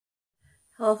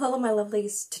Oh, hello my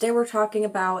lovelies. Today we're talking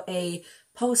about a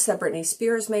post that Britney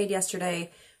Spears made yesterday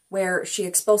where she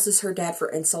exposes her dad for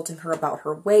insulting her about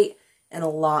her weight and a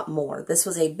lot more. This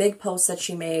was a big post that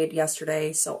she made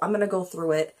yesterday, so I'm going to go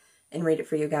through it and read it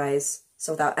for you guys.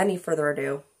 So without any further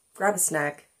ado, grab a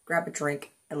snack, grab a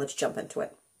drink, and let's jump into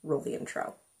it. Roll the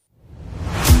intro.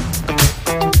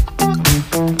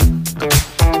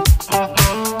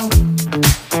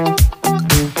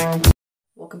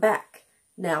 Welcome back.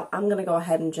 Now, I'm going to go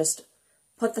ahead and just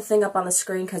put the thing up on the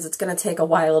screen because it's going to take a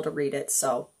while to read it,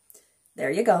 so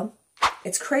there you go.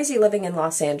 It's crazy living in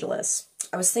Los Angeles.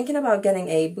 I was thinking about getting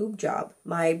a boob job.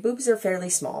 My boobs are fairly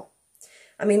small.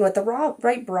 I mean, with the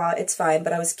right bra, it's fine,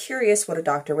 but I was curious what a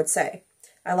doctor would say.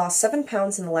 I lost 7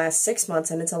 pounds in the last 6 months,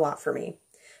 and it's a lot for me.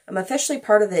 I'm officially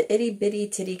part of the itty bitty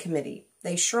titty committee.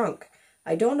 They shrunk.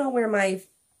 I don't know where my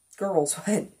girls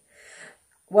went.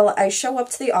 Well, I show up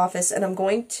to the office, and I'm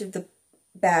going to the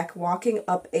back, walking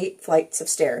up 8 flights of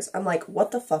stairs. I'm like,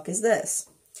 what the fuck is this?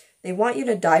 They want you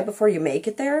to die before you make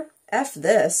it there? F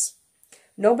this.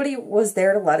 Nobody was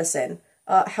there to let us in.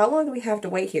 How long do we have to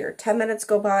wait here? 10 minutes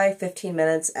go by, 15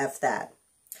 minutes, F that.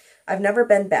 I've never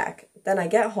been back. Then I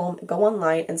get home, go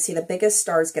online, and see the biggest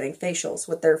stars getting facials,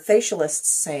 with their facialists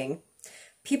saying,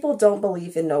 people don't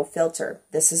believe in no filter.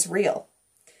 This is real.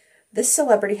 This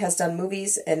celebrity has done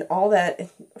movies and all that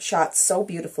shot so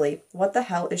beautifully. What the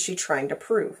hell is she trying to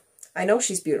prove? I know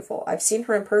she's beautiful. I've seen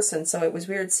her in person, so it was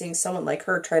weird seeing someone like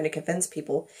her trying to convince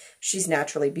people she's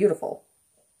naturally beautiful.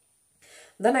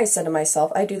 Then I said to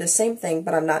myself, I do the same thing,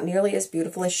 but I'm not nearly as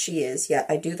beautiful as she is, yet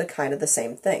I do the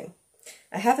same thing.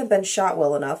 I haven't been shot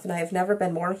well enough, and I have never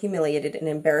been more humiliated and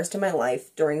embarrassed in my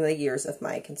life during the years of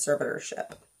my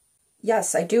conservatorship.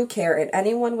 Yes, I do care, and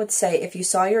anyone would say if you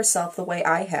saw yourself the way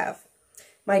I have.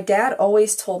 My dad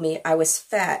always told me I was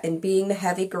fat and being the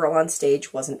heavy girl on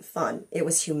stage wasn't fun. It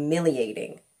was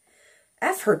humiliating.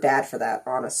 F her dad for that,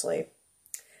 honestly.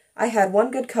 I had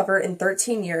one good cover in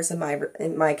 13 years in my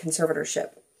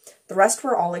conservatorship. The rest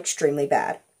were all extremely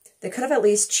bad. They could have at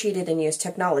least cheated and used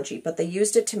technology, but they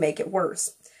used it to make it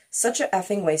worse. Such a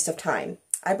effing waste of time.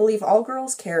 I believe all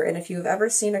girls care, and if you've ever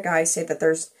seen a guy say that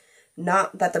they're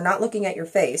not looking at your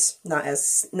face, not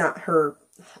her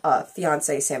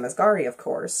fiance Sam Asghari, of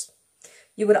course,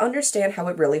 you would understand how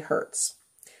it really hurts.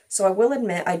 So I will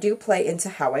admit I do play into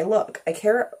how I look. I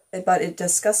care, but it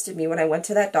disgusted me when I went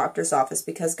to that doctor's office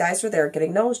because guys were there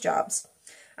getting nose jobs.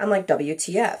 I'm like,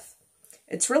 WTF.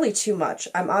 It's really too much.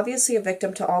 I'm obviously a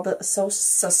victim to all the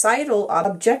societal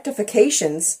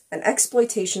objectifications and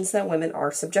exploitations that women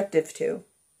are subjective to.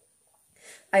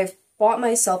 I've bought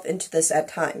myself into this at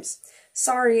times.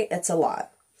 Sorry, it's a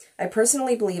lot. I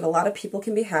personally believe a lot of people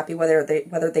can be happy whether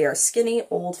they are skinny,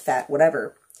 old, fat,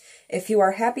 whatever. If you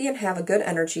are happy and have a good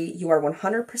energy, you are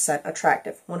 100%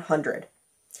 attractive. 100.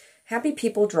 Happy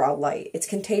people draw light. It's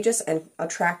contagious and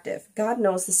attractive. God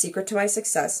knows the secret to my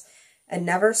success, and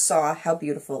never saw how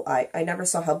beautiful I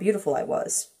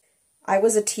was. I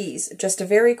was a tease, just a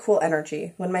very cool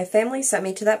energy. When my family sent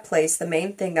me to that place, the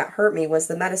main thing that hurt me was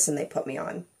the medicine they put me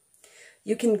on.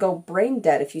 You can go brain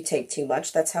dead if you take too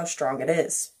much. That's how strong it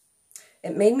is.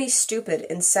 It made me stupid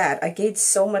and sad. I gained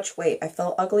so much weight. I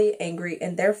felt ugly, angry,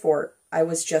 and therefore I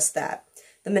was just that.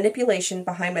 The manipulation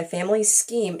behind my family's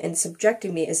scheme in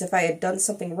subjecting me as if I had done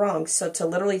something wrong, so to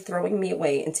literally throwing me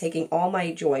away and taking all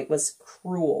my joy was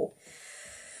cruel.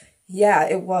 Yeah,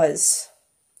 it was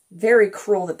very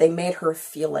cruel that they made her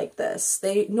feel like this.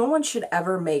 No one should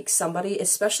ever make somebody,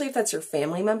 especially if that's your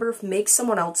family member, make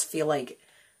someone else feel like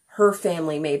her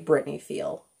family made Britney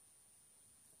feel.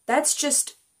 That's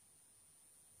just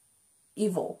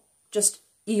evil. Just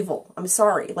evil. I'm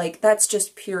sorry. Like, that's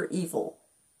just pure evil.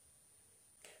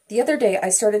 The other day, I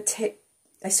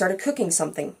started cooking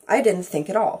something. I didn't think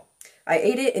at all. I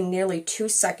ate it in nearly 2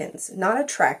 seconds. Not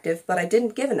attractive, but I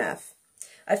didn't give an F.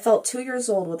 I felt 2 years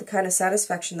old with the kind of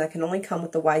satisfaction that can only come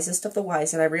with the wisest of the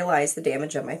wise, and I realized the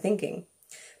damage of my thinking.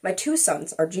 My 2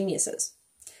 sons are geniuses.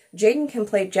 Jaden can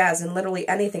play jazz and literally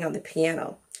anything on the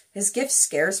piano. His gift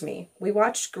scares me. We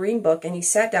watched Green Book, and he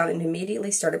sat down and immediately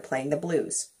started playing the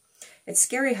blues. It's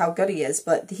scary how good he is,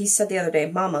 but he said the other day,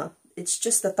 Mama, it's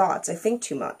just the thoughts. I think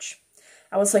too much.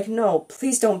 I was like, no,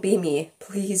 please don't be me.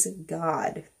 Please,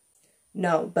 God.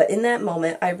 No, but in that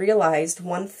moment, I realized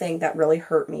one thing that really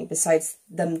hurt me, besides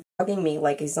them drugging me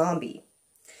like a zombie.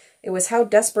 It was how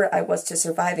desperate I was to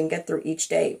survive and get through each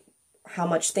day, how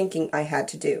much thinking I had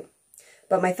to do.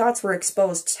 But my thoughts were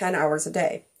exposed 10 hours a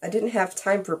day. I didn't have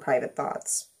time for private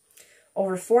thoughts.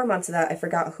 Over 4 months of that, I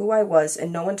forgot who I was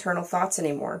and no internal thoughts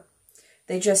anymore.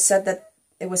 They just said that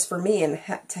it was for me and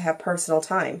to have personal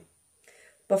time.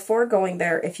 Before going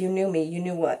there, if you knew me, you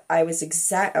knew what I was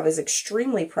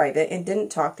extremely private and didn't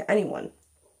talk to anyone.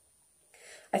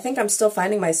 I think I'm still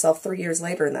finding myself 3 years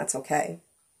later, and that's okay.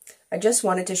 I just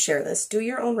wanted to share this. Do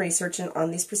your own research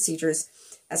on these procedures.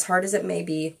 As hard as it may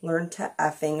be, learn to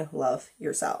effing love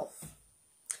yourself.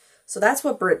 So that's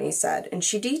what Britney said, and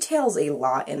she details a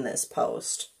lot in this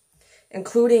post,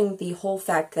 including the whole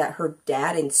fact that her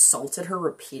dad insulted her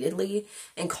repeatedly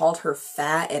and called her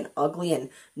fat and ugly and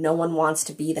no one wants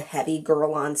to be the heavy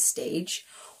girl on stage.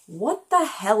 What the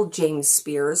hell, James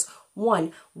Spears?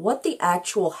 One, what the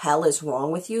actual hell is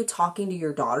wrong with you talking to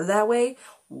your daughter that way?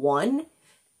 One,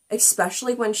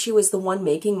 especially when she was the one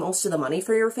making most of the money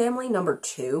for your family. Number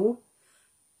two,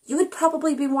 you would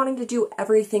probably be wanting to do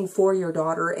everything for your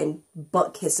daughter and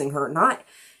butt kissing her, not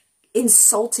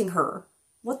insulting her.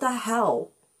 What the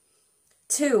hell?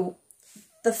 Two,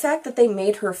 the fact that they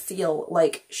made her feel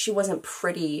like she wasn't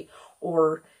pretty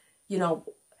or, you know,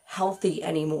 healthy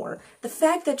anymore. The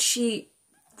fact that she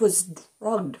was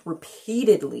drugged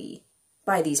repeatedly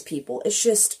by these people. It's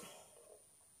just...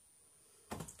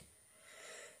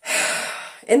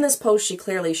 In this post, she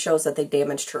clearly shows that they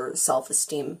damaged her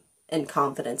self-esteem and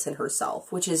confidence in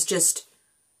herself, which is just...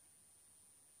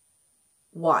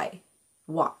 Why?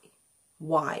 Why?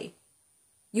 Why?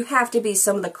 You have to be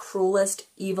some of the cruelest,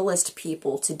 evilest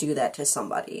people to do that to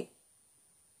somebody.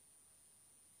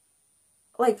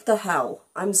 Like, the hell.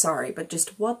 I'm sorry, but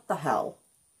just what the hell?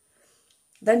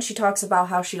 Then she talks about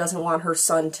how she doesn't want her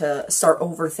son to start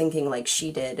overthinking like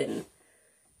she did, and,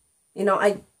 you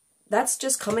know, that's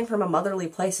just coming from a motherly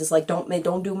place. It's like,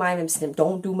 don't do my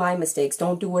mistakes,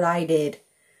 don't do what I did.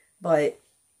 But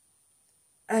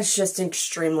that's just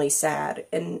extremely sad.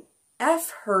 And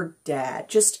F her dad,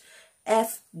 just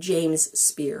F James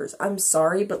Spears. I'm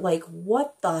sorry, but like,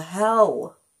 what the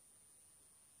hell?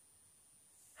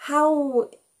 How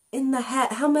in the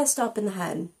head, how messed up in the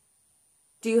head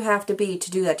do you have to be to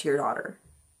do that to your daughter?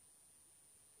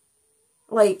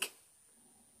 Like,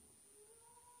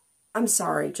 I'm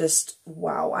sorry, just,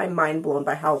 wow, I'm mind blown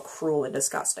by how cruel and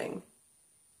disgusting.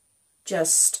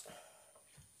 Just,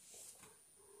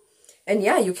 and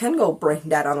yeah, you can go brain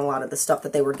dead on a lot of the stuff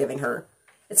that they were giving her.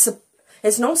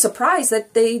 It's no surprise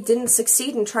that they didn't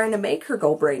succeed in trying to make her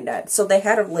go brain dead. So they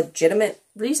had a legitimate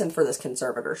reason for this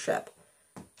conservatorship.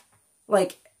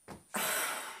 Like,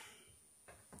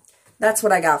 that's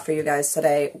what I got for you guys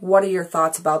today. What are your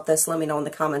thoughts about this? Let me know in the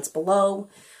comments below.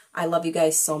 I love you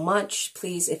guys so much.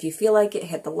 Please, if you feel like it,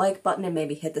 hit the like button and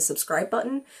maybe hit the subscribe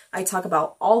button. I talk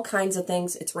about all kinds of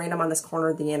things. It's random on this corner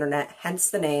of the internet, hence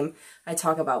the name. I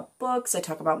talk about books. I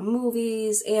talk about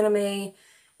movies, anime,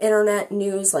 internet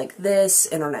news like this,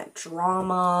 internet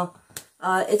drama.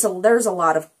 It's a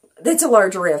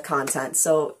large array of content.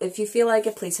 So if you feel like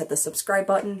it, please hit the subscribe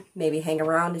button. Maybe hang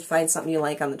around and find something you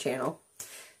like on the channel.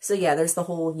 So yeah, there's the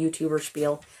whole YouTuber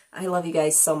spiel. I love you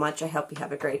guys so much. I hope you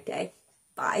have a great day.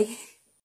 Bye.